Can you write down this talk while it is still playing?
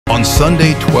On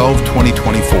Sunday,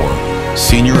 12/20/24,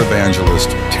 Senior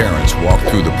Evangelist Terence walked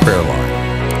through the prayer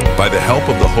line. By the help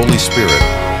of the Holy Spirit,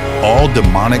 all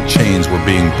demonic chains were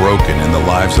being broken in the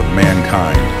lives of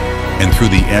mankind, and through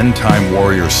the end-time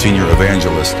warrior Senior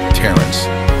Evangelist Terence,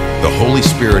 the Holy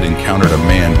Spirit encountered a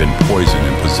man been poisoned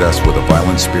and possessed with a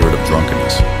violent spirit of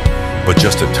drunkenness. But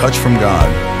just a touch from God,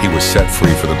 he was set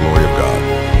free for the glory of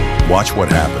God. Watch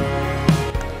what happened.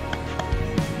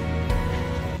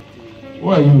 Who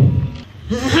are you?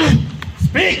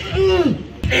 Speak!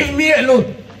 Leave me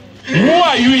alone. Who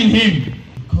are you in him?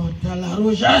 God,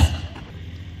 Rojas.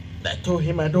 I told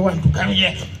him I don't want to come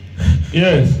here.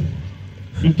 Yes.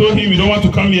 You told him you don't want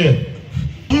to come here.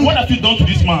 What have you done to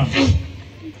this man?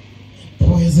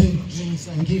 Poison drinks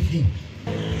and give him. I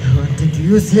wanted to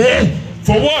use him.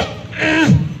 For what?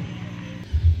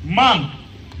 Man,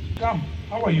 come.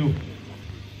 How are you?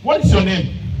 What is your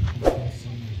name?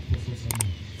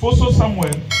 Foso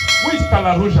Samuel. Who is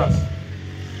Rojas?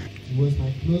 He was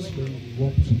my close friend. We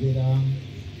worked together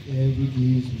every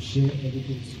day. We share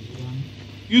everything together.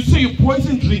 You say you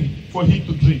poison drink for him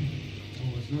to drink.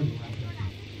 I was not the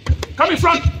right. Come in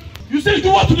front. You say you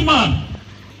do what to the man?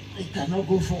 He cannot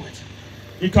go forward.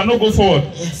 He cannot go forward.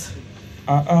 Yes.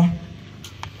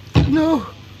 No.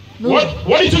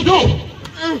 What did you do?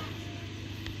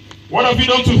 What have you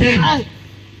done to him?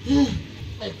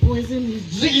 I poisoned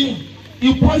his drink.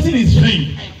 You poisoned his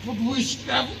drink? I put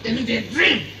witchcraft in the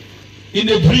drink. In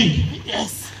the drink?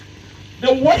 Yes.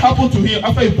 Then what happened to him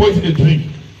after you poisoned the drink?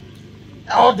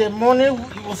 All the money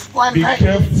he was squandering. Be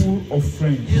careful of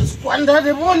friends. He squandered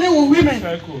the money with women.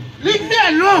 Cycle. Leave me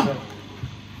alone.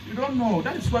 You don't know.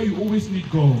 That is why you always need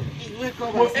God.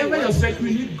 Whatever you're saying,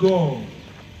 we need God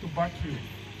to back you.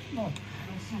 No.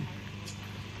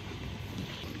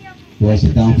 Watch the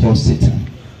downfall, Satan.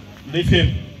 Leave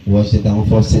him. Watch the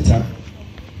downfall, Satan.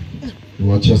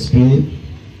 Watch your spirit.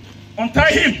 Untie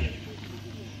him.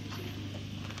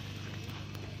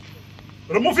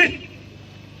 Remove it.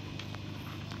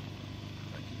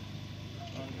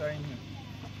 Untie him.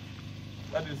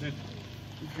 That is it.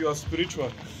 If you are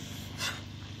spiritual.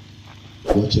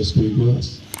 Watch your spirit,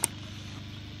 glass.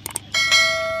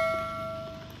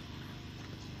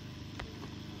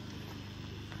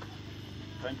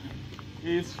 Thank you.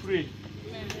 He is free.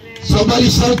 Somebody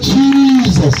shout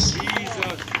Jesus.